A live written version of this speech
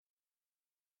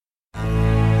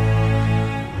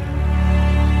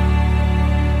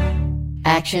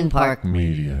Action Park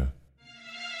Media.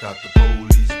 Got the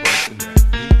police busting at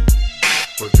me,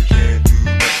 but they can't do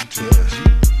nothing to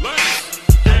me. Let's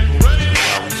get ready to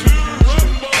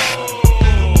rumble!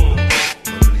 What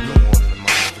really go on in the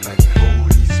mind of like the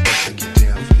police busting get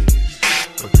down for this,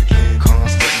 but they can't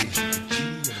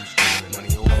constantly. I'm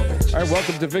money over bitches. All right,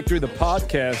 welcome to Victory, the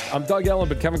podcast. I'm Doug Ellen,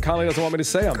 but Kevin Connolly doesn't want me to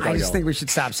say I'm Doug I just Ellen. think we should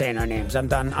stop saying our names. I'm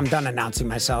done announcing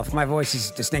myself. My voice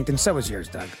is distinct, and so is yours,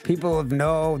 Doug. People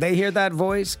they hear that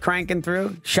voice cranking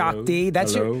through. Shock Hello? D.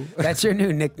 That's Hello? your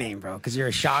new nickname, bro, because you're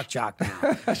a shock jock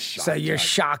now. So you're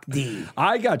Shock D.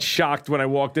 I got shocked when I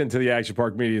walked into the Action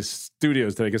Park Media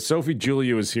studios today because Sophie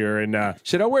Julia was here and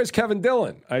she said, "Oh, where's Kevin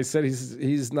Dillon?" I said,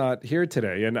 he's not here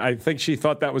today. And I think she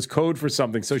thought that was code for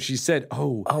something. So she said,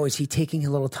 Oh, is he taking a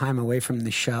little time away from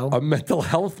the show? a mental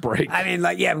health break. I mean,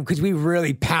 yeah, because we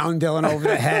really pound Dylan over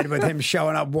the head with him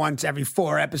showing up once every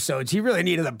 4 episodes. He really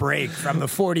needed a break from the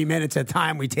 40 minutes of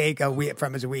time we take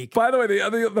from his week. By the way,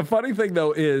 the funny thing,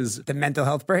 though, is The mental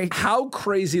health break? how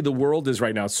crazy the world is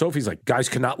right now. Sophie's like, guys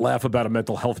cannot laugh about a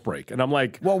mental health break. And I'm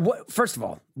like, Well, first of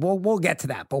all, we'll get to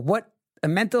that. But what a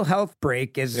mental health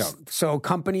break is, so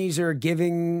companies are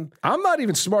giving. I'm not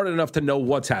even smart enough to know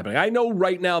what's happening. I know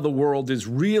right now the world is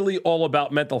really all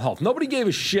about mental health. Nobody gave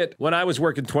a shit when I was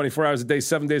working 24 hours a day,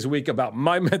 7 days a week about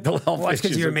my mental health Well, it's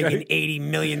because issues. you were okay? making $80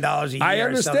 million a year. I so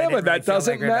understand, they but didn't that really feel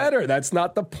doesn't like matter. That's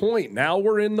not the point. Now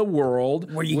we're in the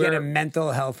world where you get a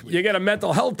mental health week. You get a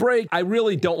mental health break. I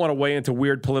really don't want to weigh into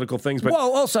weird political things, but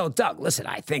Well, also, Doug, listen,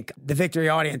 I think the Victory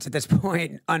audience at this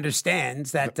point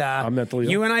understands that I'm mentally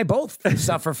ill. you and I both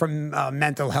suffer from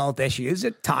mental health issues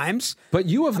at times. But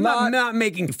you have I'm not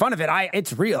making fun of it.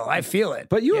 It's real. I feel it.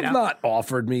 But you have know? not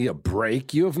offered me a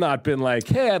break. You have not been like,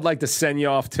 hey, I'd like to send you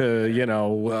off to,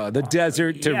 the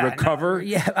desert to Yeah, recover.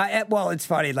 No, well, it's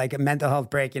funny, like a mental health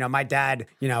break. My dad,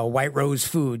 White Rose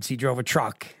Foods, he drove a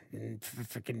truck in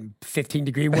freaking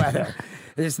 15-degree weather.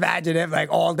 Just imagine him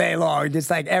like all day long, just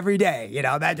like every day.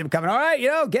 Imagine him coming, all right,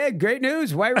 okay, great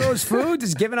news. White Rose Foods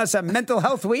is giving us a mental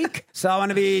health week. So I'm going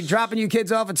to be dropping you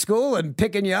kids off at school and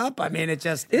picking you up. I mean, it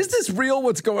just... Is this real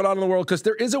what's going on in the world? Because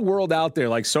there is a world out there,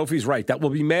 like Sophie's right, that will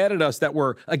be mad at us that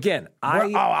we're, again,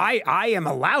 I am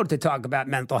allowed to talk about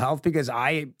mental health because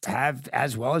I have,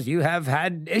 as well as you have,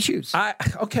 had issues.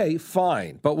 Okay,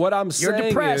 fine. But what I'm saying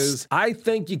depressed. is I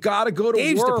think you got to go to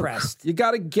Dave's work. depressed. You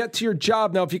got to get to your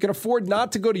job. Now, if you can afford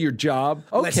not to go to your job,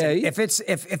 okay. Listen,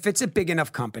 if it's a big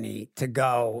enough company to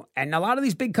go, and a lot of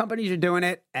these big companies are doing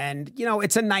it, and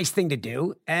it's a nice thing to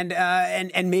do, and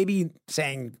maybe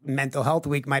saying mental health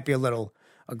week might be a little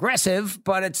aggressive,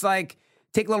 but it's like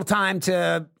take a little time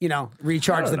to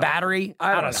recharge the battery.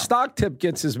 I don't know. Stock Tip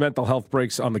gets his mental health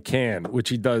breaks on the can, which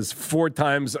he does 4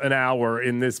 times an hour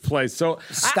in this place. So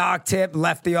Stock Tip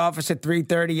left the office at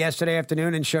 3:30 yesterday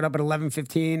afternoon and showed up at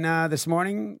 11:15 this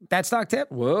morning. That Stock Tip?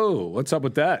 Whoa, what's up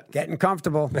with that? Getting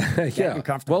comfortable. Getting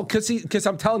comfortable. Well, because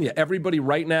I'm telling you, everybody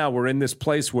right now, we're in this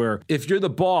place where if you're the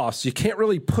boss, you can't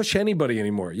really push anybody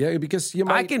anymore. Yeah, because you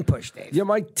might. I can push Dave. You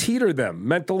might teeter them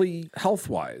mentally,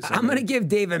 health-wise. I'm going to give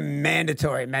Dave a mandatory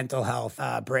mental health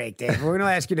break, Dave. We're going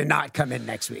to ask you to not come in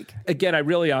next week. Again,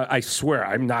 I swear,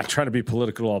 I'm not trying to be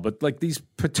political at all, but like these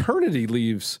paternity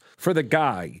leaves for the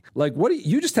guy, like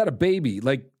you just had a baby,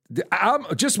 like. I'm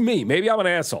just me. Maybe I'm an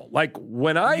asshole. Like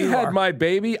when I had my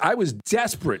baby, I was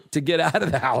desperate to get out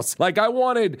of the house. Like I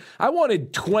wanted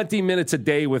 20 minutes a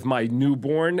day with my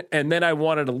newborn, and then I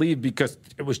wanted to leave because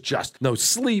it was just no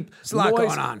sleep. There's a lot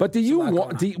going on. But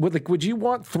would you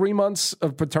want 3 months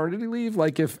of paternity leave?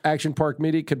 Like if Action Park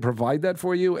Media could provide that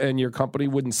for you, and your company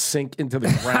wouldn't sink into the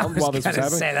ground while this was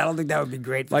happening? I don't think that would be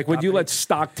great. For like, would you let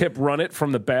Stock Tip run it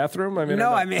from the bathroom? I mean,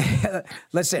 no. I mean,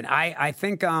 listen. I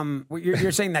think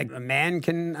you're saying that a man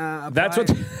can apply? That's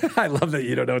what I love that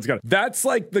you don't know what's going on. That's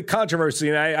like the controversy,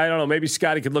 and I don't know, maybe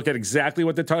Scotty could look at exactly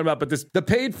what they're talking about, but the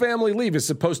paid family leave is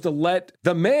supposed to let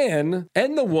the man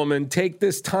and the woman take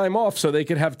this time off so they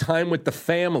could have time with the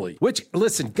family, which,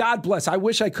 listen, God bless, I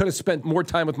wish I could have spent more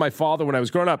time with my father when I was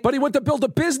growing up, but he went to build a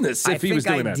business if he was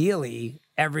doing that. Ideally,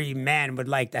 every man would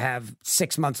like to have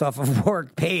 6 months off of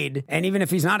work paid, and even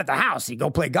if he's not at the house, he go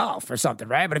play golf or something,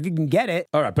 right? But if you can get it,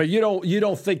 all right. But you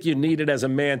don't think you need it as a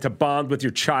man to bond with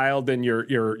your child and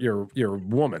your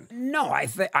woman? No, I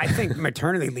think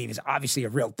maternity leave is obviously a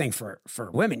real thing for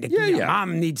women. Yeah.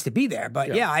 Mom needs to be there,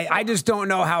 but I just don't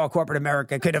know how a corporate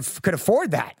America could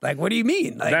afford that. Like, what do you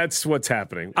mean? Like, that's what's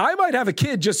happening. I might have a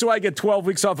kid just so I get 12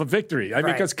 weeks off of Victory. I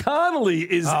mean, because Connolly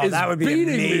is that would be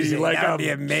beating amazing. me. Like, that would be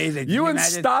amazing. You and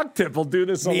imagine Stock Tip will do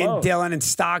this me alone. and Dylan and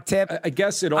Stock Tip. I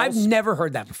guess it also. I've never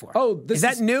heard that before. Oh, is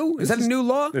that new? Is that a new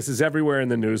law? This is everywhere in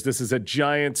the news. This is a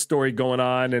giant story going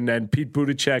on. And then Pete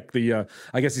Buttigieg,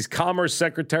 I guess he's Commerce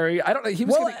Secretary. I don't know. He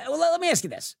was Well, let me ask you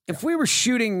this: if we were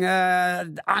shooting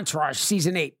Entourage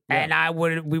season 8, and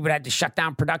we would have to shut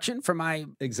down production for my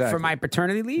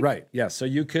paternity leave, right? Yeah. So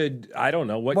you could. I don't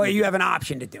know what. Well, you have an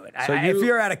option to do it. So if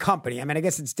you're at a company, I mean, I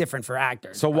guess it's different for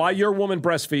actors. So while your woman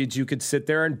breastfeeds, you could sit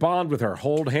there and bond with her,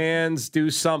 hold hands, do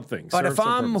something. But if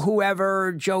I'm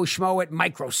whoever Joe Schmo at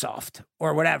Microsoft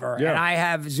or whatever, and I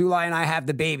have Zulai and I have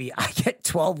the baby, I get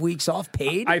 12 weeks off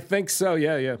paid. I think so.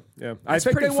 Yeah. I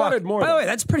think they wanted more. By the way,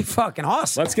 that's pretty fucking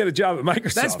awesome. Let's get a job at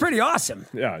Microsoft. That's pretty awesome.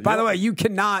 Yeah. By the way, you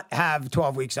cannot have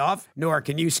 12 weeks off, nor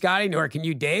can you, Scotty, nor can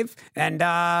you, Dave. And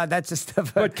that's just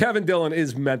stuff. But Kevin Dillon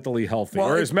is mentally healthy,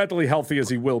 or as mentally healthy as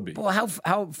he will be. Well,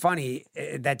 how funny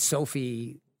that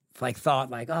Sophie thought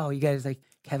oh, you guys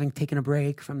Kevin taking a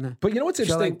break from the. But you know what's show.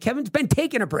 interesting? Kevin's been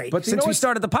taking a break since we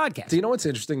started the podcast. Do you know what's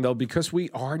interesting, though? Because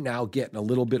we are now getting a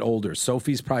little bit older.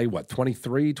 Sophie's probably,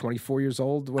 23, 24 years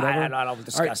old, whatever? I don't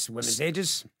discuss women's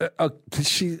ages. I don't know.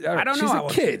 She's a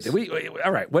kid.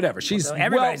 All right, whatever.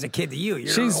 Everybody's a kid to you.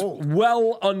 She's old.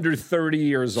 well under 30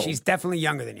 years old. She's definitely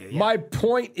younger than you. Yeah. My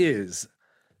point is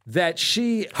that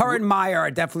her and Maya are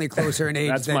definitely closer in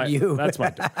age than you. That's my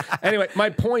point. Anyway,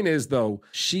 my point is, though,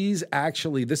 she's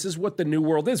actually, this is what the new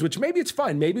world is, which maybe it's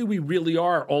fine. Maybe we really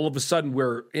are, all of a sudden,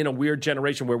 we're in a weird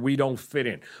generation where we don't fit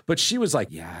in. But she was like,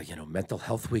 yeah, mental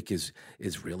health week is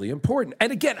really important.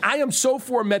 And again, I am so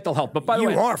for mental health. But by the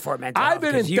way, you are for mental health. I've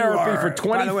been in therapy for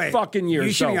 20 fucking years.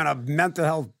 You should be on a mental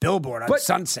health billboard on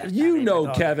Sunset.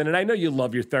 Kevin, and I know you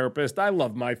love your therapist. I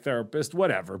love my therapist,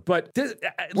 whatever. But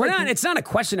it's not a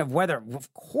question of whether,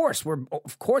 of course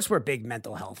we're big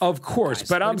mental health. Of course, guys.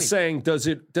 but I'm saying, does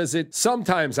it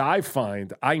sometimes I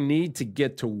find I need to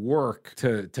get to work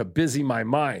to busy my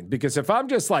mind, because if I'm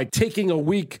just taking a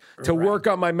week to work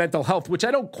on my mental health, which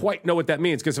I don't quite know what that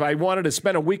means, because if I wanted to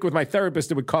spend a week with my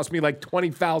therapist, it would cost me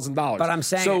 $20,000. But I'm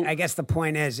saying, I guess the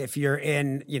point is, if you're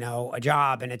in, a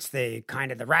job and it's the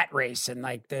kind of the rat race and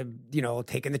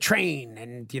taking the train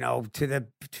and, to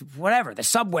whatever, the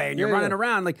subway, and you're running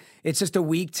around, it's just a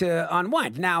week to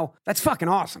unwind. Now, that's fucking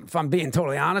awesome. If I'm being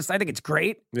totally honest, I think it's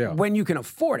great when you can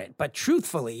afford it. But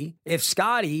truthfully, if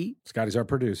Scotty's our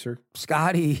producer.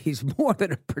 He's more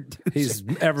than a producer. He's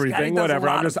everything, whatever.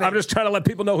 I'm just trying to let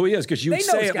people know who he is, because you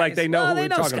say it like they know who we're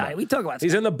talking about. We talk about Scotty.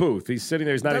 He's in the booth. He's sitting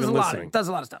there. He's not even listening. Does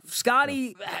a lot of stuff.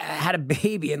 Scotty had a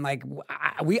baby, and I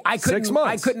couldn't 6 months.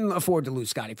 I couldn't afford to lose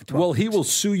Scotty for 12 Well, he will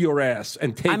sue your ass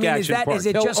and take action for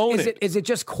it. Is it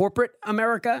just corporate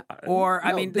America? Or,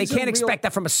 they can't expect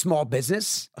that from a small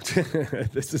business.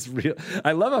 This is real.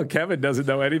 I love how Kevin doesn't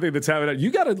know anything that's happening. You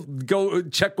got to go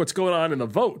check what's going on in the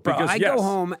vote. Bro, I go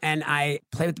home and I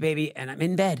play with the baby and I'm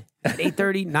in bed at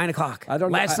 8:30, 9 o'clock. I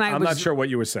don't know. Last night I'm not sure what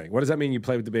you were saying. What does that mean? You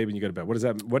play with the baby and you go to bed? What does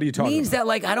that? What are you talking means about?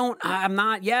 I'm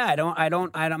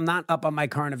not up on my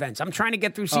current events. I'm trying to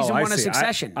get through season 1 of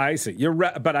Succession. I see. You're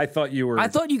right, but I thought you were. I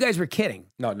thought you guys were kidding.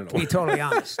 No. To be totally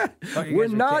honest. We're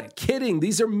not kidding.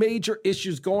 These are major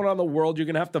issues going on in the world. You're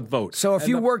going to have to vote. So if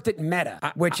you worked at Meta,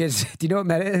 which is, do you know what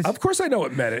Meta is? Of course I know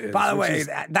what Meta is. By the way,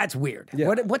 that's weird. Yeah.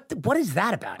 What is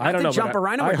that about? I don't know.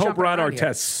 I hope Ron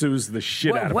Artest sues the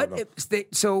shit out of him.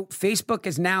 So Facebook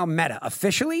is now Meta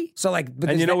officially. So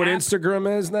and you know what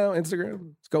Instagram is now?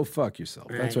 Instagram? Go fuck yourself.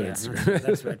 That's what Instagram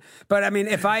is. Right. But I mean,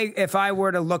 if I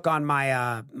were to look on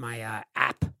my my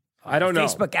app, I don't know.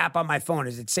 Facebook app on my phone,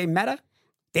 does it say Meta?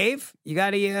 Dave, you got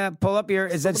to pull up your.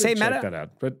 Is that say Meta? Check that out.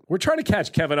 But we're trying to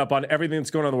catch Kevin up on everything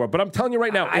that's going on in the world. But I'm telling you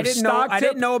right now, I didn't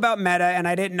know about Meta, and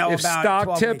I didn't know if about.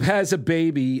 Stock Tip has a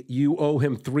baby, you owe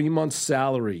him 3 months'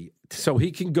 salary, so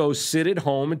he can go sit at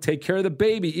home and take care of the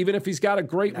baby, even if he's got a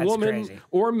great woman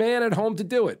or man at home to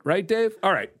do it. Right, Dave?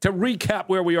 All right. To recap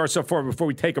where we are so far before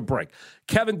we take a break,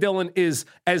 Kevin Dillon is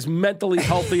as mentally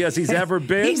healthy as he's ever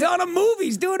been. He's on a movie.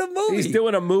 He's doing a movie. He's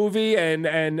doing a movie,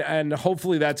 and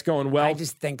hopefully that's going well. I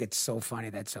just think it's so funny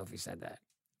that Sophie said that.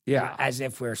 Yeah. As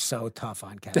if we're so tough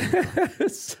on Kevin.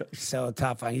 so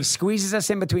tough on. He squeezes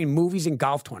us in between movies and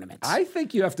golf tournaments. I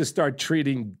think you have to start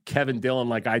treating Kevin Dillon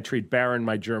like I treat Baron,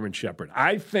 my German Shepherd.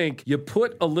 I think you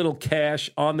put a little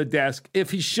cash on the desk. If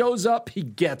he shows up, he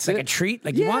gets it. Like a treat?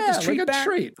 Like you want this treat like back? a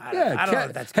treat. I don't know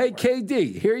if that's hey,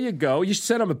 KD, here you go. You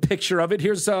send him a picture of it.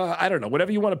 Here's, I don't know,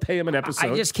 whatever you want to pay him an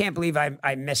episode. I just can't believe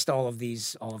I missed all of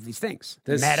these things.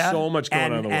 There's Meta so much going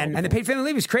on in the world. And the paid family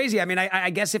leave is crazy. I mean,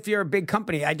 I guess if you're a big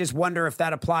company, I just wonder if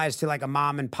that applies to like a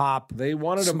mom and pop They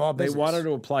wanted small to. business. They wanted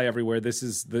to apply everywhere. This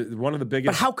is one of the biggest.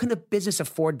 But how can a business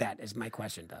afford that? Is my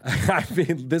question. Doug. I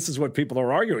mean, this is what people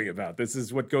are arguing about. This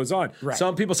is what goes on. Right.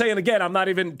 Some people say, and again, I'm not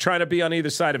even trying to be on either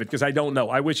side of it because I don't know.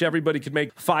 I wish everybody could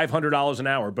make $500 an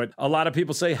hour, but a lot of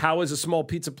people say, how is a small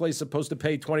pizza place supposed to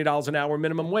pay $20 an hour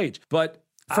minimum wage? But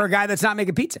For a guy that's not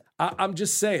making pizza. I'm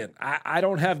just saying, I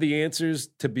don't have the answers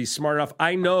to be smart enough.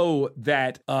 I know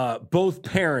that both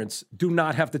parents do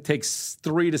not have to take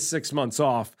 3 to 6 months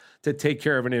off to take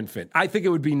care of an infant. I think it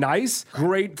would be nice,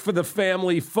 great for the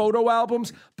family photo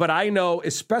albums, but I know,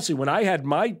 especially when I had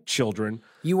my children,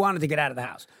 You wanted to get out of the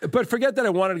house. but forget that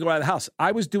I wanted to go out of the house.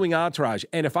 I was doing Entourage,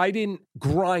 and if I didn't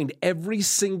grind every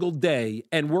single day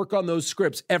and work on those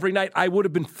scripts every night, I would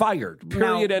have been fired. Period.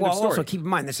 Now, End well, of story. also keep in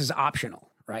mind, this is optional.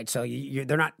 Right, so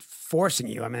they're not forcing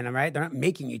you. I mean, right? They're not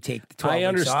making you take the 12 I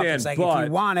weeks off. understand, It's like but- if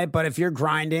you want it, but if you're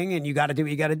grinding and you got to do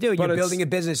what you got to do, you're it's- building a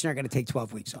business. You're not going to take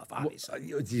 12 weeks off,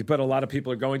 obviously. But a lot of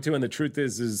people are going to, and the truth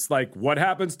is like, what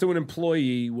happens to an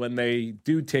employee when they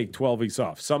do take 12 weeks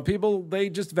off? Some people, they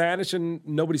just vanish and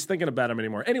nobody's thinking about them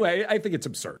anymore. Anyway, I think it's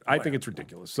absurd. I think it's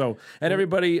ridiculous. So, and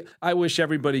everybody, I wish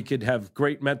everybody could have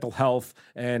great mental health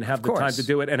and have the time course. to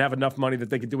do it and have enough money that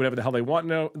they could do whatever the hell they want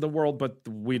in the world, but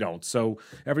we don't. So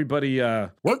everybody,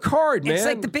 work hard, man. It's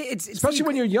like it's especially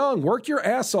when you're young. Work your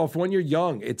ass off when you're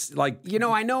young. It's like, You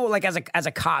know, I know, like as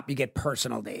a cop, you get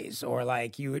personal days, or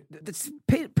like that's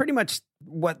pretty much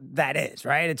what that is,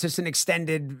 right? It's just an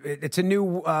extended. It's a new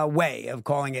way of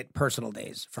calling it personal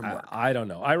days from work. I don't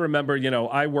know. I remember,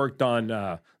 I worked on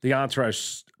the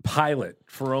Entourage pilot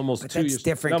for almost But 2 years. that's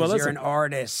different No, but because you're listen, an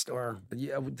artist, or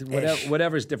Yeah,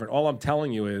 whatever's different. All I'm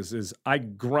telling you is I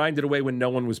grinded away when no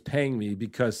one was paying me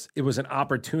because it was an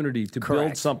opportunity to build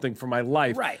Correct. something for my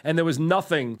life. Right. And there was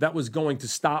nothing that was going to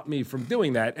stop me from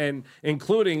doing that. And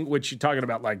including, which you're talking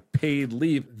about, like paid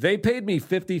leave. They paid me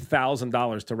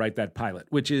 $50,000 to write that pilot,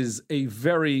 which is a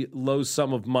very low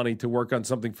sum of money to work on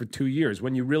something for 2 years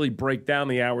when you really break down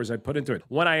the hours I put into it.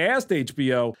 When I asked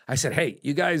HBO, I said, hey,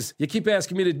 you guys, you keep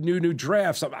asking me to do new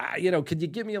drafts. Could you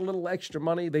give me a little extra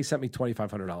money? They sent me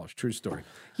 $2,500. True story.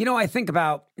 I think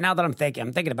about now that I'm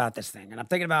thinking about this thing, and I'm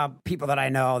thinking about people that I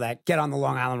know that get on the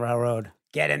Long Island Railroad,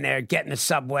 get in there, get in the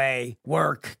subway,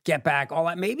 work, get back, all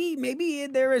that. Maybe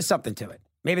there is something to it.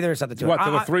 Maybe there is something to it. What, to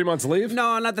the 3 months leave?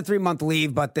 No, not the 3-month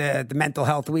leave, but the mental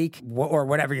health week, or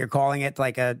whatever you're calling it,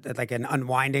 like an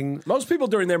unwinding. Most people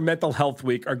during their mental health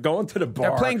week are going to the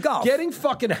bar. They're playing golf. Getting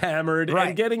fucking hammered Right.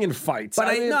 and getting in fights. But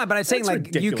I'm saying, that's like, you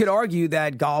ridiculous. could argue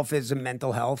that golf is a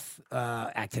mental health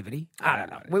activity. I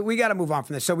don't know. We got to move on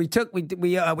from this. So we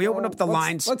opened up the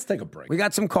lines. Let's take a break. We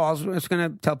got some calls. We're just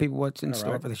going to tell people what's in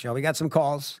store for the show. We got some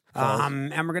calls,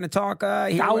 and we're going to talk.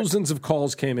 Thousands of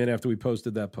calls came in after we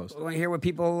posted that post. We want to hear what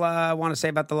people want to say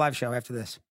about the live show after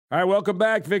this. All right, welcome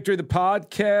back, Victory the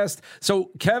podcast. So,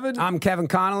 Kevin, I'm Kevin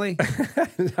Connolly.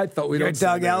 I thought we You're don't say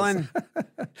Doug this. Ellen.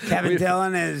 Kevin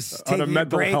Dillon is On taking a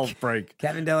mental break. health break.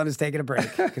 Kevin Dillon is taking a break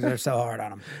because they're so hard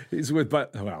on him. He's with,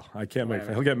 I can't wait.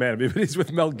 He'll get mad at me, but he's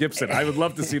with Mel Gibson. I would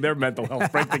love to see their mental health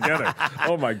break together.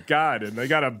 Oh my God. And they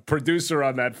got a producer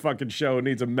on that fucking show who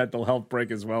needs a mental health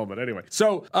break as well. But anyway,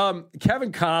 so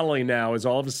Kevin Connolly now is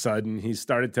all of a sudden, he's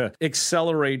started to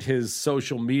accelerate his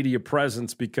social media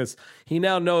presence because he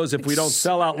now knows if we don't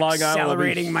sell out Long Island, it'll be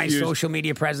Accelerating my huge. social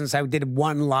media presence. I did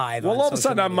one live. Well, on all of a social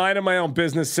sudden, I'm media. minding my own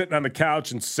business, sitting on the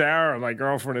couch, and Sarah, my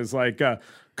girlfriend, is like,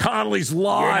 Connolly's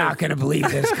live. You're not going to believe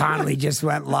this. Connolly just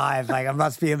went live. Like, it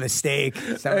must be a mistake.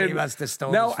 Somebody And must have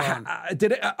stolen now, his phone.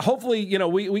 did it, hopefully,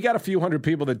 we got a few hundred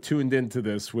people that tuned into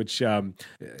this, which I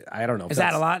don't know. Is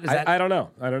that a lot? Is that- I don't know.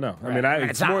 I mean,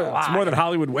 It's it's not more. a lot. It's more than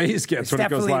Hollywood Ways gets It's when it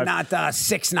goes definitely live. not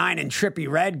 6ix9ine and Trippie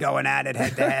Redd going at it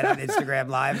head to head on Instagram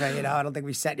Live. I don't think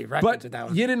we set any records But with that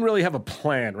one. you didn't really have a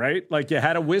plan, right? Like you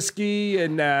had a whiskey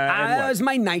and It what? was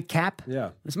my nightcap. Yeah.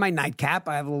 It was my nightcap.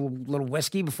 I have a little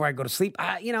whiskey before I go to sleep.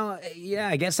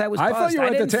 I guess I was I buzzed. thought you were I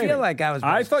didn't entertaining. feel like I was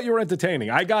buzzed. I thought you were entertaining.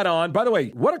 I got on. By the way,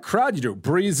 what a crowd you do.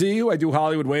 Breezy, who I do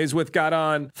Hollywood Ways with, got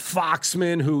on.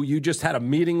 Foxman, who you just had a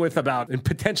meeting with about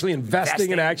potentially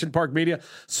investing in Action Park Media.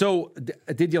 So,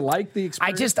 did you like the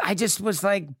experience? I just was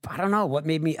like, I don't know what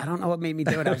made me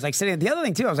do it. I was like sitting. The other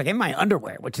thing too, I was like in my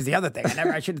underwear, which is the other thing.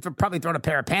 I should have probably thrown a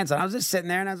pair of pants on. I was just sitting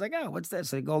there and I was like, oh, what's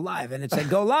this? They go live, and it said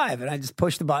go live, and I just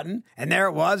pushed the button, and there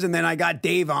it was. And then I got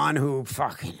Dave on, who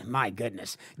fucking my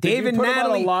goodness, Dave you and put him on a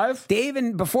Natalie live? Dave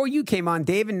and before you came on,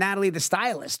 Dave and Natalie the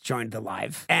stylist joined the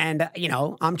live, and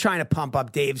I'm trying to pump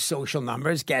up Dave's social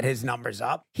numbers, get his numbers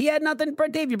up. He had nothing.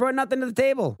 Dave, you brought nothing to the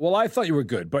table. Well, I thought you were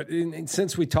good, but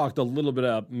since we talked a little bit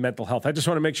about mental health, I just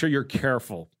want to make sure you're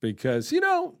careful because, you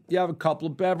have a couple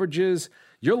of beverages,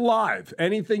 You're live.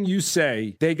 Anything you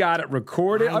say, they got it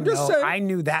recorded. I'm just saying. I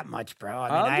knew that much, bro. I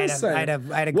mean, I'm just saying.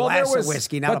 I had a glass of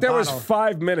whiskey, not a but there bottle. was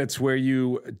 5 minutes where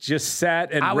you just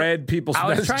sat and read people's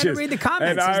messages. I was trying to read the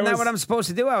comments. Isn't that what I'm supposed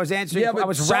to do? I was answering. Yeah, but I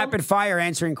was rapid fire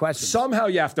answering questions. Somehow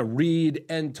you have to read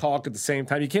and talk at the same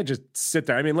time. You can't just sit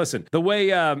there. I mean, listen, the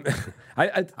way I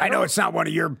know it's not one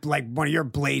of your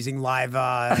blazing live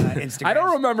Instagrams. I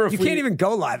don't remember if you can't even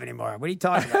go live anymore. What are you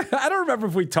talking about? I don't remember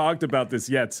if we talked about this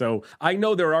yet. So I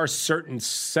know there are certain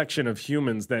section of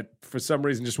humans that for some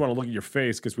reason just want to look at your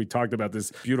face because we talked about this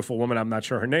beautiful woman, I'm not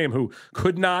sure her name, who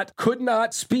could not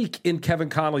speak in Kevin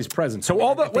Connolly's presence. So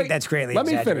I think that's greatly let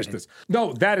me finish this.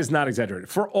 No, that is not exaggerated.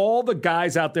 For all the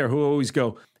guys out there who always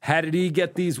go, how did he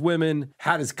get these women?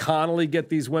 How does Connolly get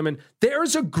these women?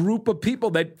 There's a group of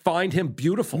people that find him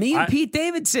beautiful. Me and Pete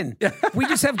Davidson. We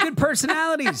just have good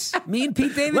personalities. Me and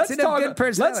Pete Davidson have good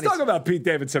personalities. Let's talk about Pete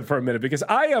Davidson for a minute because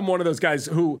I am one of those guys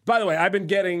who, by the way, I've been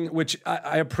getting, which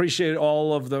I appreciate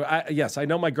all of the, yes, I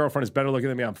know my girlfriend is better looking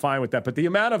than me. I'm fine with that. But the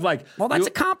amount of well, that's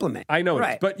a compliment. I know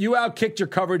it is. But you outkicked your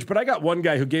coverage. But I got one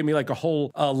guy who gave me like a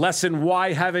whole lesson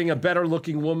why having a better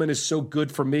looking woman is so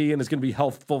good for me and is going to be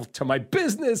helpful to my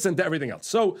business and to everything else.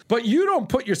 So, but you don't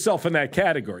put yourself in that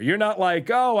category. You're not like,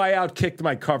 oh, I outkicked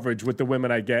my coverage with the women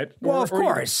I get. Well, of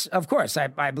course.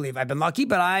 I believe I've been lucky,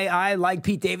 but I like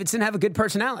Pete Davidson, have a good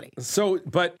personality. So,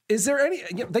 but is there any,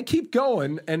 they keep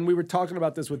going, and we were talking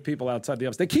about this with people outside the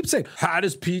office. They keep saying, how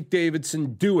does Pete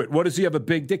Davidson do it? What does he have a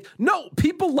big dick? No,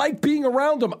 people like being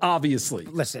around him, obviously.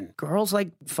 Listen, girls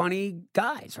like funny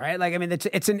guys, right? Like, I mean,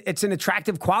 it's an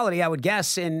attractive quality, I would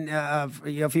guess. And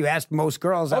if you ask most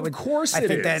girls, I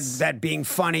think that being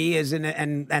funny is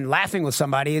and laughing with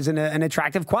somebody is an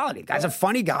attractive quality. Guy's a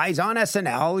funny guy. He's on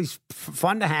SNL. He's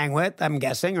fun to hang with. I'm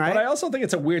guessing, right? But I also think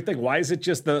it's a weird thing. Why is it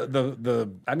just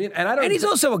the? I mean, and I don't. And he's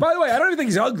also. By the way, I don't even think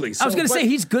he's ugly. So, I was going to say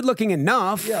he's good looking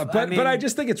enough. Yeah, but I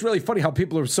just think it's really funny how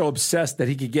people are so obsessed that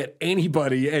he could get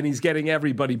anybody and he's getting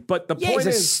everybody. But the point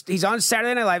is, he's on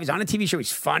Saturday Night Live. He's on a TV show.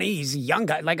 He's funny. He's a young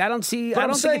guy. Like I don't think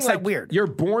it's that weird. You're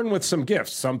born with some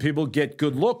gifts. Some people get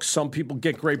good looks. Some people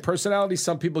get great personality.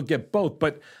 Some people get both.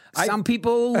 But some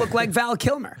people look like Val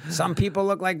Kilmer.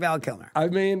 I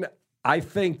mean, I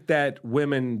think that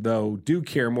women, though, do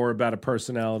care more about a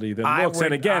personality than looks.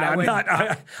 And again,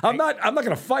 I'm not going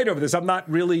to fight over this.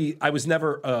 I was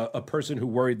never a person who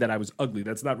worried that I was ugly.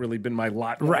 That's not really been my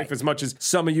lot in life as much as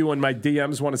some of you in my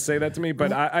DMs want to say that to me.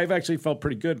 But I've actually felt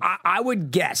pretty good. I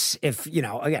would guess if,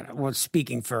 again, well,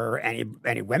 speaking for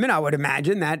any women, I would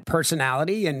imagine that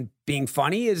personality and being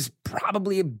funny is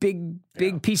probably a big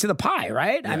piece of the pie,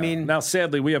 right? Yeah. I mean, now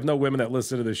sadly we have no women that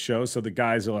listen to this show, so the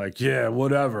guys are like, yeah,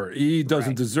 whatever. E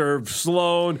doesn't deserve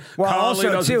Sloan. Well, Conley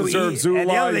also doesn't too, deserve Zulai. And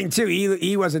the other thing too,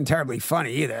 E wasn't terribly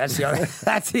funny either. That's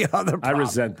the other problem. I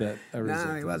resent that.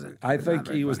 No, he wasn't. I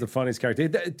think E was the funniest character.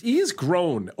 E has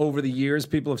grown over the years.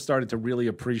 People have started to really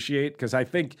appreciate because I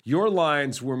think your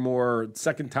lines were more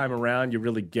second time around. You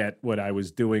really get what I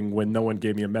was doing when no one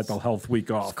gave me a mental health week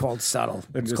off. It's called subtle.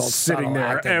 And it's just called sitting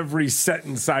there, acting. every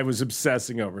sentence I was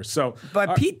obsessing over. So,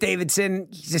 but Pete Davidson,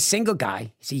 he's a single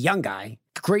guy. He's a young guy.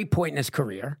 Great point in his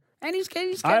career. And he's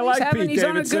he's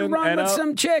on a good run with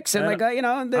some chicks. And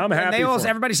I'm happy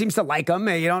everybody seems to like him.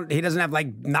 He doesn't have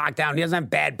like knockdown. He doesn't have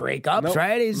bad breakups,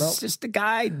 right? He's just a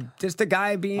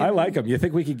guy being. I like him. You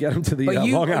think we could get him to the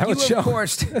Long Island show? Of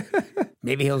course.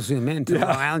 Maybe he'll zoom in to the Long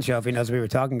Island show if he knows we were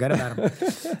talking good about him.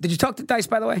 Did you talk to Dice,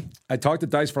 by the way? I talked to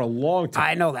Dice for a long time.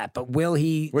 I know that, but will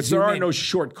he? There are no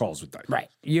short calls with Dice. Right.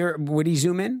 Would he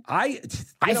zoom in? I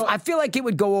feel like it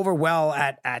would go over well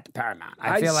at the Paramount.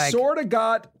 I feel like sort of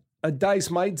got. A Dice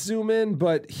might zoom in,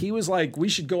 but he was like, we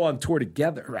should go on tour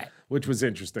together. Right. Which was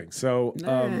interesting. So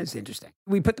it's interesting.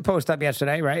 We put the post up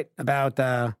yesterday, right? About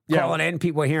calling in.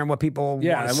 People hearing what people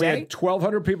want to say. We had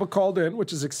 1,200 people called in,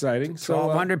 which is exaking.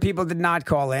 1,200 people did not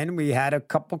call in. We had a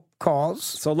couple calls.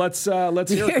 So let's hear a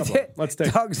couple. Let's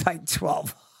take Doug's like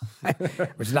 12.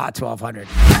 It's not 1,200.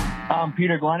 I'm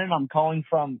Peter Glennon. I'm calling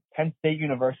from Penn State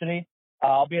University.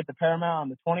 I'll be at the Paramount on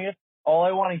the 20th. All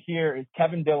I want to hear is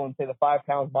Kevin Dillon say the 5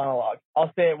 pounds monologue.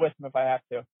 I'll say it with him if I have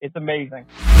to. It's amazing.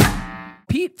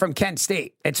 Pete from Kent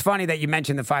State. It's funny that you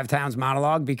mentioned the 5 towns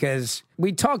monologue because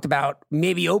we talked about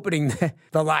maybe opening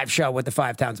the live show with the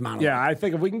 5 towns monologue. Yeah, I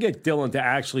think if we can get Dillon to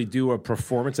actually do a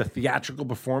performance, a theatrical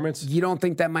performance. You don't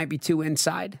think that might be too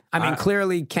inside? I mean,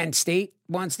 clearly Kent State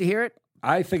wants to hear it.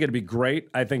 I think it'd be great.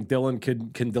 I think Dillon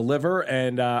can deliver,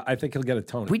 and I think he'll get a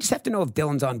Tony. We just have to know if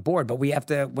Dillon's on board, but we have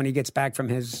to, when he gets back from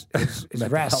his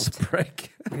rest.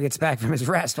 Break. When he gets back from his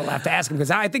rest, we'll have to ask him,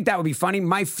 because I think that would be funny.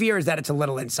 My fear is that it's a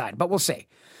little inside, but we'll see.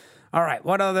 All right,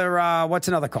 what's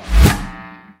another call?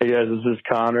 Hey guys, this is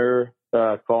Connor.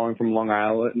 calling from Long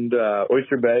Island,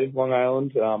 Oyster Bay, Long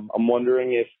Island. I'm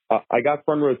wondering if I got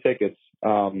front row tickets.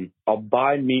 I'll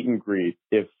buy meet and greet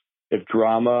if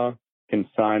Drama can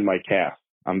sign my calf.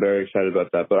 I'm very excited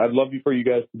about that. But I'd love for you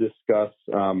guys to discuss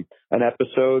an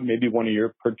episode, maybe one of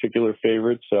your particular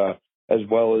favorites, as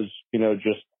well as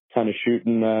just kind of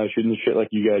shooting the shit like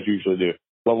you guys usually do.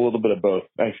 Love a little bit of both.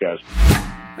 Thanks, guys.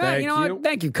 Thank you. What?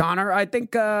 Thank you, Connor. I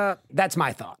think that's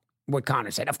my thought. What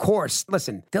Connor said. Of course,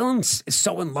 listen, Dylan's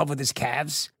so in love with his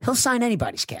calves, he'll sign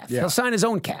anybody's calf. Yeah. He'll sign his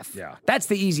own calf. Yeah. That's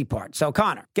the easy part. So,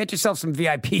 Connor, get yourself some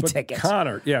VIP tickets.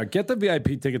 Connor, get the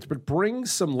VIP tickets, but bring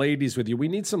some ladies with you. We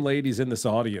need some ladies in this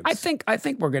audience. I think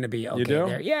we're going to be okay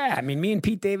there. Yeah, I mean, me and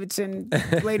Pete Davidson,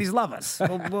 ladies love us.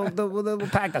 We'll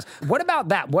pack us. What about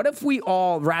that? What if we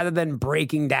all, rather than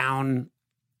breaking down,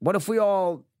 what if we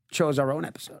all chose our own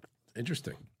episode?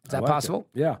 Interesting. Is that possible?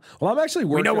 Yeah. Well, I'm actually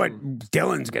working. We know what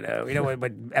Dylan's gonna. We know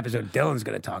what episode Dylan's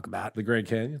gonna talk about. The Grand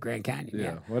Canyon. Grand Canyon.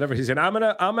 Yeah. Whatever he said.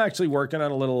 I'm actually working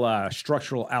on a little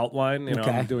structural outline.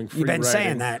 I'm doing free You've been writing.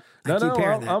 saying that. I keep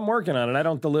hearing that. I'm working on it. I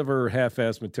don't deliver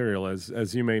half-ass material,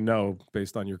 as you may know,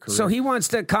 based on your career.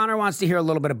 So Connor wants to hear a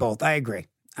little bit of both. I agree.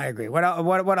 What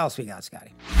else we got,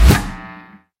 Scotty?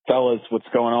 Fellas, what's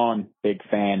going on? Big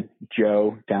fan.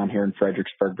 Joe down here in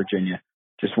Fredericksburg, Virginia.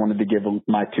 Just wanted to give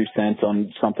my 2 cents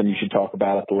on something you should talk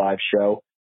about at the live show.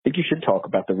 I think you should talk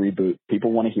about the reboot.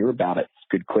 People want to hear about it. It's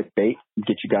good clickbait,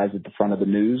 get you guys at the front of the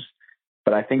news.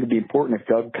 But I think it'd be important if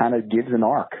Doug kind of gives an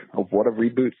arc of what a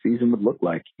reboot season would look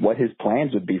like, what his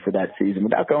plans would be for that season,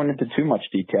 without going into too much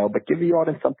detail, but give the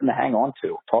audience something to hang on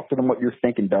to. Talk to them what you're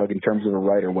thinking, Doug, in terms of a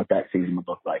writer, what that season would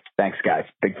look like. Thanks, guys.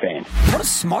 Big fan. What a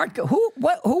smart guy. Who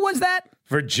was that?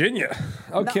 Virginia.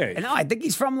 Okay. No, I think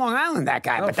he's from Long Island, that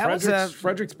guy. Oh, but that was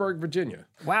Fredericksburg, Virginia.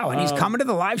 Wow, and he's coming to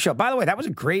the live show. By the way, that was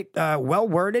a great,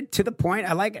 well-worded, to the point.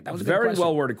 I like it. That was a good very question.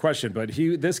 well-worded question, but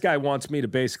this guy wants me to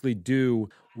basically do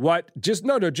just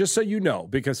so you know,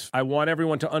 because I want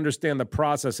everyone to understand the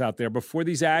process out there. Before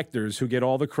these actors who get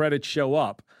all the credit show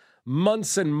up,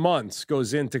 months and months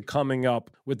goes into coming up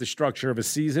with the structure of a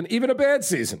season, even a bad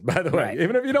season, by the way. Right.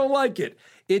 Even if you don't like it.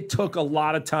 It took a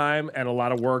lot of time and a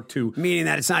lot of work to... Meaning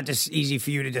that it's not just easy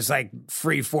for you to just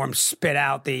free-form spit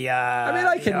out the...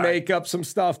 I can make up some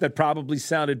stuff that probably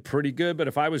sounded pretty good, but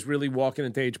if I was really walking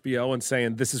into HBO and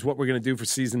saying, this is what we're going to do for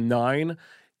season 9,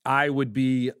 I would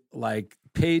be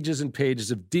pages and pages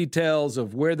of details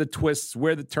of where the twists,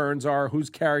 where the turns are, whose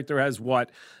character has what.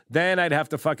 Then I'd have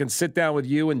to fucking sit down with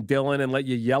you and Dylan and let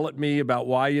you yell at me about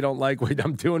why you don't like what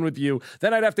I'm doing with you.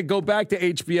 Then I'd have to go back to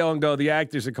HBO and go, the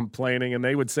actors are complaining, and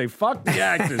they would say, fuck the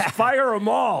actors, fire them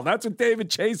all. That's what David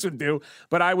Chase would do.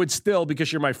 But I would still,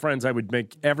 because you're my friends, I would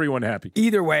make everyone happy.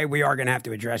 Either way, we are going to have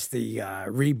to address the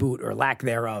reboot or lack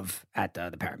thereof at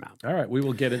the Paramount. All right, we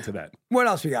will get into that. What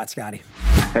else we got, Scotty?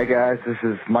 Hey, guys. This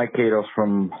is Mike Katos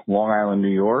from Long Island, New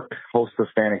York, host of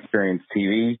Fan Experience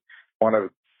TV. Want to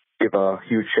give a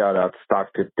huge shout out to Stock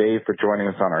Tip Dave for joining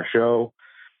us on our show.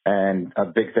 And a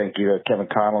big thank you to Kevin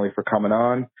Connolly for coming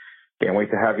on. Can't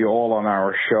wait to have you all on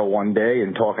our show one day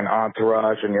and talking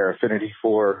entourage and your affinity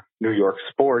for New York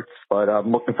sports. But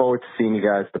I'm looking forward to seeing you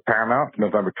guys at the Paramount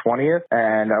November 20th.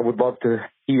 And I would love to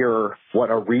hear what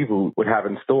a reboot would have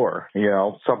in store.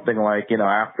 Something like,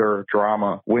 after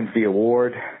Drama wins the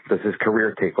award, does his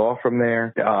career take off from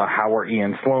there? How are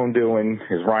Ian Sloan doing?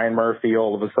 Is Ryan Murphy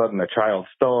all of a sudden a child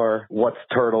star? What's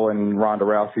Turtle and Ronda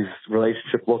Rousey's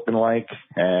relationship looking like?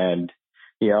 And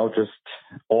just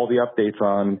all the updates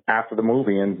on after the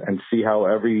movie and see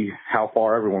how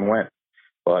far everyone went.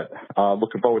 But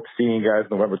looking forward to seeing you guys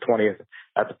November 20th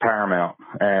at the Paramount.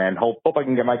 And hope I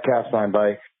can get my calf signed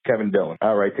by Kevin Dillon.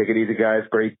 All right, take it easy, guys.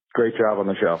 Great job on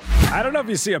the show. I don't know if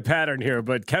you see a pattern here,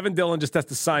 but Kevin Dillon just has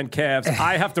to sign calves.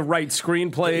 I have to write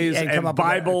screenplays and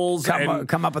Bibles and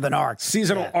come up with an arc.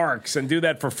 Seasonal arcs, and do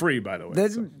that for free, by the way.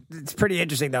 It's pretty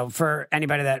interesting, though, for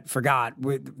anybody that forgot.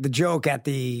 The joke at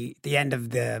the end of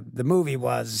the movie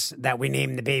was that we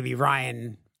named the baby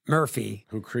Ryan Murphy,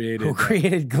 who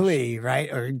created Glee,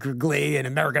 right? Or Glee and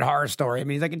American Horror Story. I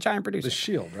mean, he's like a giant producer. The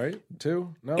Shield, right?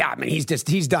 Too? No. Yeah, I mean, he's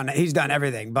done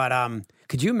everything. But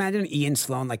could you imagine Ian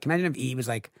Sloan? Imagine if E was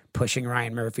pushing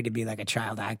Ryan Murphy to be a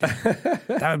child actor.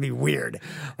 That would be weird.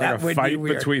 That would fight be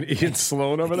weird. Between Ian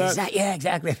Sloan over that. Yeah,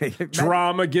 exactly.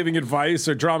 Drama giving advice,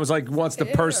 or Drama's wants to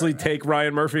personally take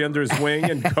Ryan Murphy under his wing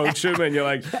and coach him, and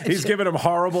you're he's giving him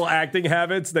horrible acting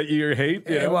habits that you hate.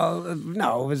 Well,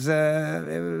 no,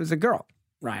 it was a girl.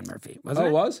 Ryan Murphy. Was it?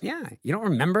 It was? Yeah. You don't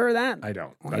remember that? I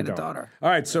don't. I had a daughter. All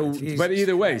right. So, but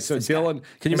either way, so Dylan,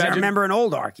 can you imagine? Remember an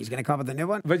old arc? He's going to come up with a new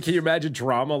one? But can you imagine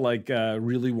Drama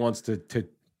really wants to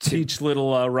teach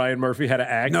little Ryan Murphy how to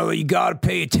act. No, you got to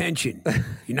pay attention.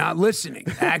 You're not listening.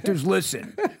 Actors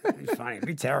listen. It's funny. It'd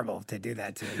be terrible to do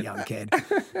that to a young kid.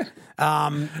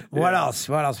 What else?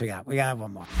 What else we got? We got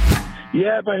one more.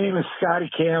 Yeah, my name is Scotty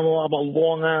Campbell. I'm a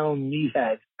Long Island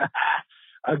meathead.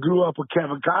 I grew up with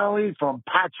Kevin Connolly from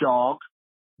Patchogue,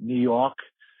 New York,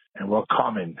 and we're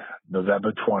coming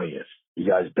November 20th. You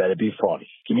guys better be funny.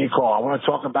 Give me a call. I want to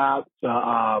talk about the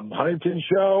Huntington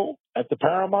show at the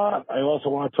Paramount. I also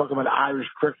want to talk about Irish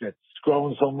cricket. It's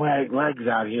growing some legs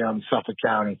out here in Suffolk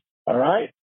County. All right?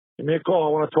 Give me a call.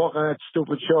 I want to talk on that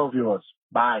stupid show of yours.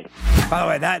 Bye. By the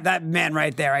way, that man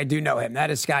right there, I do know him.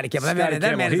 That is Scotty Campbell.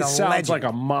 That man he is a sounds legend. like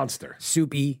a monster.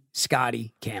 Soupy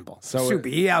Scotty Campbell. So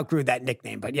Soupy. He outgrew that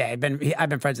nickname, but yeah, I've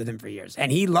been friends with him for years,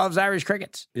 and he loves Irish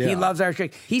crickets. Yeah. He loves Irish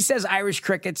crickets. He says Irish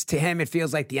crickets to him, it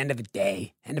feels like the end of a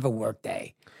day, end of a work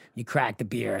day. You crack the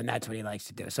beer, and that's what he likes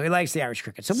to do. So he likes the Irish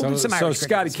cricket. So we'll do some Irish cricket. So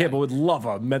Scotty Campbell would love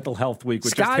a mental health week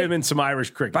with just him and some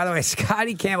Irish cricket. By the way,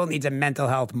 Scotty Campbell needs a mental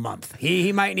health month.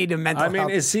 He might need a mental health. I mean,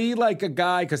 is he like a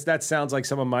guy, because that sounds like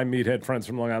some of my meathead friends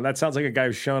from Long Island. That sounds like a guy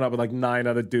who's showing up with like 9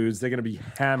 other dudes. They're going to be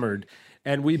hammered.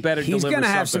 And we better deliver something. He's going to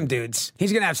have some dudes.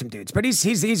 He's going to have some dudes. But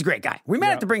he's a great guy. We might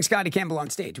have to bring Scotty Campbell on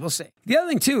stage. We'll see. The other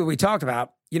thing, too, we talked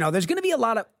about, there's going to be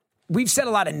we've said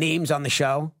a lot of names on the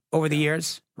show over the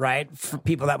years, right? For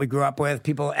people that we grew up with,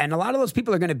 and a lot of those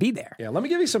people are going to be there. Yeah, let me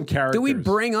give you some characters. Do we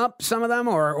bring up some of them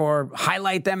or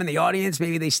highlight them in the audience?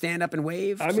 Maybe they stand up and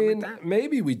wave? I mean,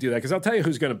 maybe we do that, because I'll tell you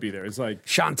who's going to be there. It's like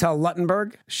Chantal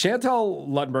Luttenberg. Chantal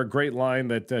Luttenberg, great line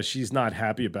that she's not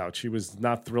happy about. She was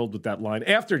not thrilled with that line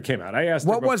after it came out. I asked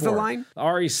her what was the line?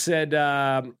 Ari said,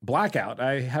 blackout.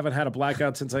 I haven't had a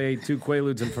blackout since I ate 2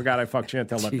 Quaaludes and forgot I fucked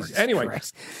Chantal Luttenberg. Jesus Anyway.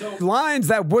 Christ. Lines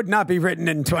that would not be written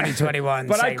in 2021.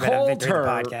 But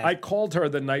I called her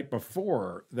the night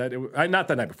before not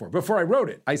the night before I wrote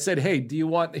it. I said, hey, do you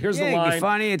want, here's the line. It'd be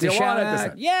funny. It's a shout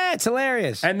out. Yeah, it's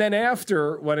hilarious. And then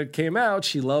after, when it came out,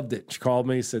 she loved it. She called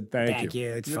me, said, thank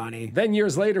you. It's funny. Then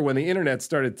years later, when the internet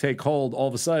started to take hold, all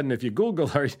of a sudden, if you Google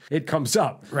her, it comes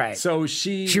up. Right. So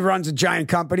she runs a giant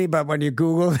company, but when you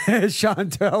Google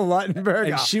Chantal Luttenberg.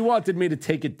 And she wanted me to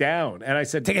take it down. And I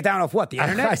said, take it down off what? The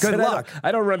internet? Good luck.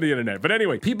 I don't run the internet. But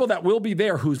anyway, people that will be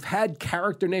there who've had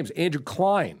character names. Andrew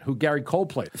Klein, who Gary Cole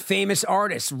played. Famous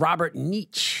artist, Robert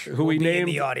Nietzsche, who we named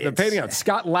in the audience. The painting out.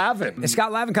 Scott Lavin. Is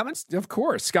Scott Lavin coming? Of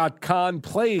course. Scott Kahn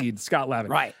played Scott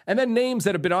Lavin. Right. And then names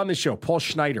that have been on the show. Paul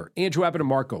Schneider, Andrew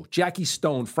Abitamarco, Jackie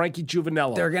Stone, Frankie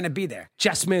Juvenello. They're going to be there.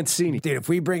 Jess Mancini. Dude, if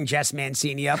we bring Jess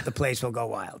Mancini up, the place will go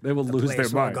wild. They will lose their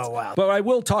minds. Will go wild. But I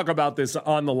will talk about this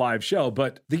on the live show.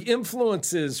 But the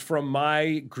influences from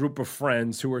my group of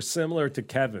friends who are similar to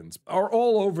Kevin's are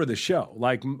all over the show.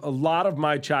 Like a lot of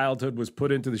my childhood was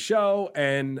put into the show,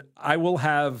 and I will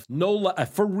have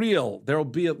for real, there will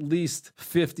be at least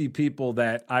 50 people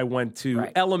that I went to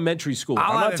elementary school.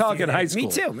 I'm not talking high school.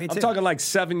 Me too. I'm talking like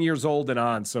 7 years old and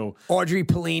on. So Audrey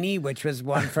Pellini, which was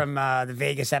one from the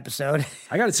Vegas episode.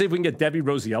 I got to see if we can get Debbie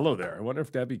Rosiello there. I wonder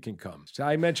if Debbie can come. So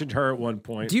I mentioned her at one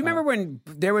point. Do you remember when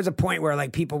there was a point where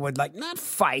like people would like not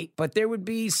fight, but there would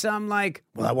be some like,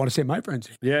 well, I want to say my friends.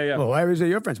 Yeah. Well, why do we say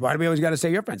your friends? Why do we always got to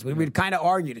say your friends? We would kind of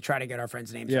argue to try to get our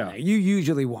friends' names in there. You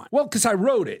usually won. Well, because I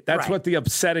wrote it. That's what the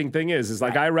upsetting thing is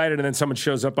like I write it and then someone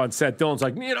shows up on set. Dylan's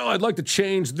like, I'd like to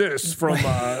change this from,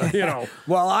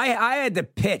 Well, I had to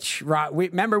pitch.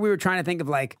 Remember, we were trying to think of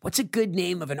like, what's a good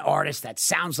name of an artist that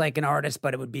sounds like an artist,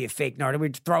 but it would be a fake artist. We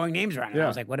were throwing names around. And I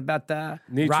was like, what about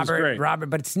Robert?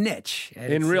 But it's Niche.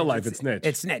 In real life, it's Niche.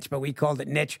 It's Niche, but we called it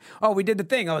Niche. Oh, we did the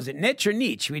thing. Oh, is it Niche or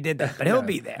Nietzsche? We did that, but he'll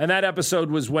be there. And that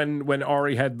episode was when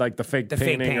Ari had like the fake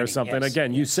painting or something. Yes,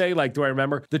 Again, you say like, do I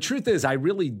remember? The truth is, I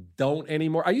really don't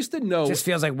anymore. I used to know. It just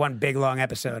feels like one big long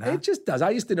episode, huh? It just does.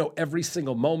 I used to know every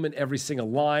single moment, every single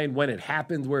line, when it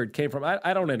happened, where it came from.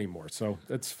 I don't anymore, so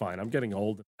that's fine. I'm getting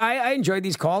old. I enjoyed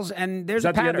these calls, and there's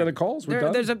a pattern. Is that the end of the calls?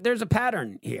 There's a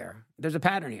pattern here. There's a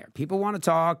pattern here. People want to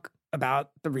talk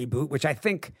about the reboot, which I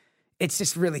think it's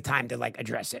just really time to like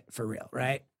address it for real,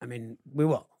 right? I mean,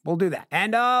 we'll do that.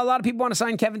 And a lot of people want to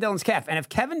sign Kevin Dillon's calf. And if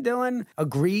Kevin Dillon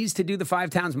agrees to do the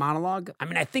 5 Towns monologue, I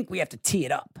mean, I think we have to tee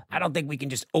it up. I don't think we can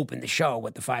just open the show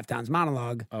with the 5 Towns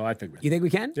monologue. Oh, I think you think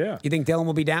we can? Yeah. You think Dillon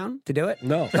will be down to do it?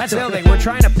 No. That's the other thing. We're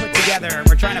trying to put together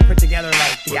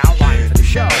like the outline for the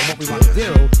show and what we want to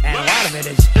do. And a lot of it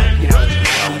is,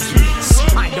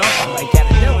 signed up on like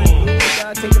Kevin Dillon,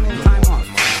 who's taking a little time off.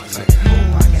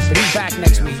 But he's back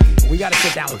next week. We got to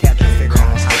sit down with Kevin and figure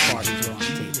out how far he's willing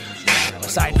to take it.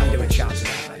 Aside from doing shots.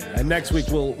 And next week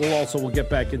we'll get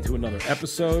back into another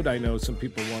episode. I know some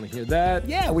people want to hear that.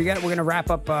 Yeah, we're gonna wrap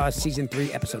up season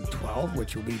 3, episode 12,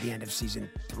 which will be the end of season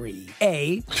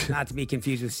 3A, not to be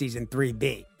confused with season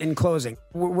 3B. In closing,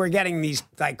 we're getting these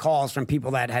like calls from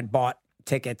people that had bought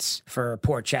tickets for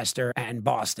Portchester and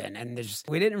Boston, and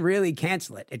we didn't really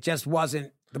cancel it. It just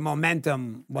wasn't. The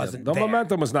momentum wasn't The there.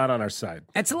 momentum was not on our side.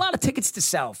 It's a lot of tickets to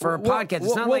sell for a podcast.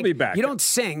 It's not we'll like be back. You don't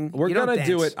sing. We're you don't gonna dance.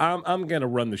 do it. I'm gonna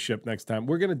run the ship next time.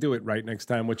 We're gonna do it right next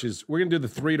time, which is we're gonna do the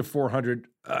 300 to 400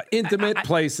 intimate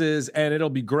places, and it'll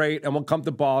be great. And we'll come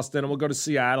to Boston, and we'll go to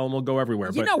Seattle, and we'll go everywhere.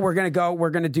 You know, we're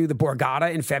gonna do the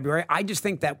Borgata in February. I just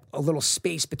think that a little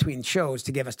space between shows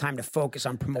to give us time to focus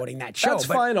on promoting that show. That's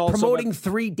fine also, promoting but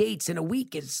 3 dates in a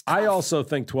week is tough. I also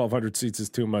think 1,200 seats is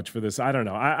too much for this. I don't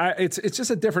know. It's just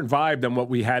a different vibe than what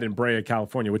we had in Brea,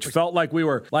 California, which felt like we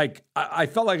were like I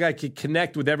felt like I could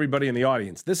connect with everybody in the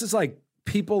audience. This is like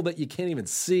people that you can't even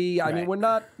see. I mean, we're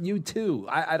not U2.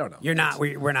 I don't know. You're not.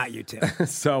 We're not U2.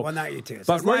 So, well, not U2.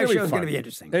 But my we're show is going to be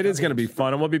interesting. It is going to be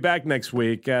fun, and we'll be back next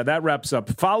week. That wraps up.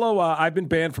 Follow. I've been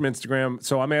banned from Instagram,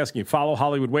 so I'm asking you. Follow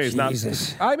Hollywood Ways.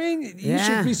 Jesus. I mean, you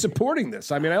should be supporting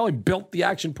this. I mean, I only built the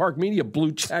Action Park Media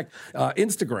blue check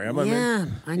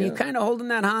Instagram. And you're kind of holding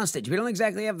that hostage. We don't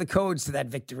exactly have the codes to that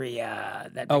victory.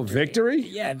 Victory?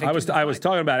 Yeah, Victory. I was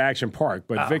talking about Action Park,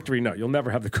 but Victory, no. You'll never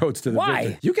have the codes to the Why?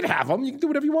 Victory. You can have them. You can do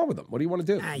whatever you want with them. What do you want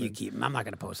to do? You keep them. I'm not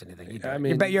going to post anything. I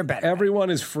mean, you're better. Everyone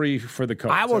is free for the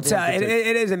codes. I will tell you,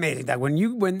 it is amazing that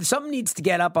when something needs to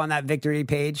get up on that victory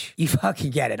page, you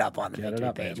fucking get it up on the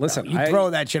victory page. Bro. Listen, you throw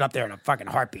that shit up there in a fucking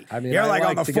heartbeat. I mean, you're I like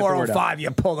on the to get the word 405,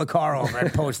 you pull the car over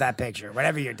and post that picture,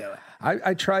 whatever you're doing.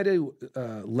 I try to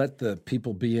let the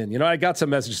people be in. You know, I got some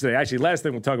messages today. Actually, last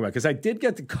thing we'll talk about, because I did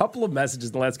get a couple of messages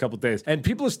in the last couple of days, and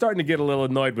people are starting to get a little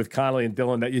annoyed with Connolly and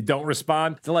Dylan that you don't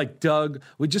respond. They're like, Doug,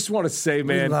 we just want to say,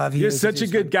 man, love you. you're such a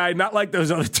good guy, not like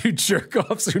those other two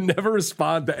jerk-offs who never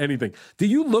respond to anything. Do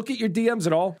you look at your DMs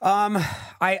at all?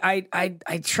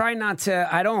 I try not to.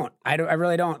 I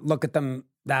really don't look at them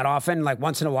that often, like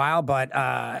once in a while, but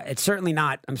it's certainly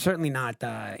not. I'm certainly not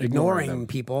ignoring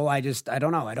people. I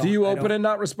don't know. Do you open and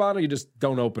not respond, or you just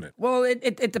don't open it? Well,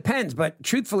 it depends. But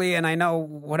truthfully, and I know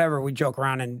whatever we joke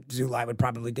around, and Zulai would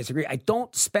probably disagree. I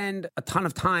don't spend a ton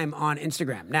of time on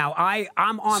Instagram. Now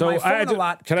I'm on my phone a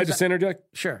lot. Can I just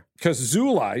interject? Sure. Because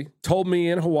Zulai told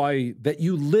me in Hawaii that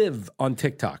you live on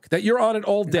TikTok, that you're on it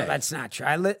all day. No, that's not true.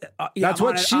 That's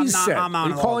what she said. Are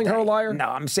you calling her a liar? No,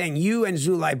 I'm saying you and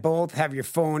Zulai both have your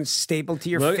phones stapled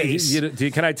to your face.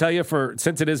 Can I tell you,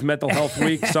 since it is Mental Health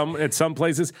Week, at some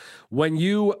places, when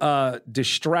you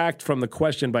distract from the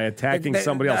question by attacking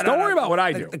somebody else, don't worry about what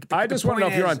I do. I just want to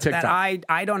know if you're on TikTok.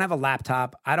 I don't have a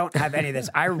laptop. I don't have any of this.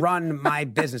 I run my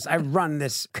business. I run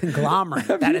this conglomerate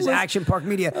that is Action Park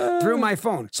Media through my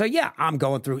phone. So yeah, I'm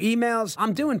going through emails.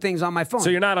 I'm doing things on my phone. So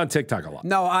you're not on TikTok a lot.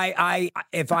 No,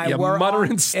 if I you were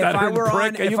muttering, on, stuttering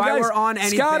prick. if I were on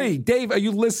anything, Scotty, Dave, are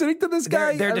you listening to this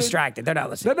guy? They're distracted. They're not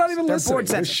listening. They're not even listening. Bored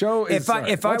The show is.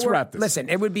 Let's wrap this. Listen,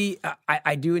 it would be.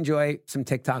 I do enjoy some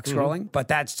TikTok scrolling, but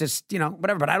that's just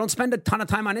whatever. But I don't spend a ton of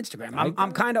time on Instagram.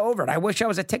 I'm kind of over it. I wish I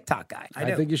was a TikTok guy.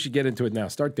 I think you should get into it now.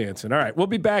 Start dancing. All right, we'll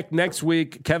be back next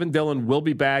week. Kevin Dillon will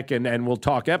be back, and we'll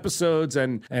talk episodes.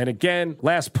 And again,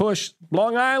 last push,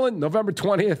 Long Island, November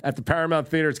 20th at the Paramount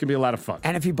Theater. It's gonna be a lot of fun.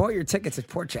 And if you bought your tickets at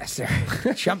Portchester,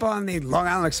 jump on the Long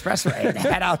Island Expressway and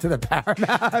head out to the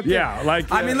Paramount. Yeah,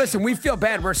 I mean, listen, we feel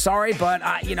bad. We're sorry, but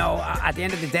at the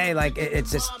end of the day, like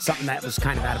it's just something that was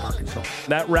kind of out of our control.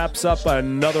 That wraps up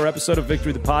another episode of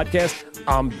Victory the Podcast.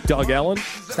 I'm Doug Ellen.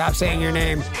 Stop saying your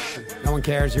name. No one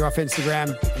cares. You're off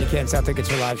Instagram and you can't sell tickets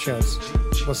for live shows.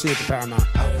 We'll see you at the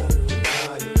Paramount.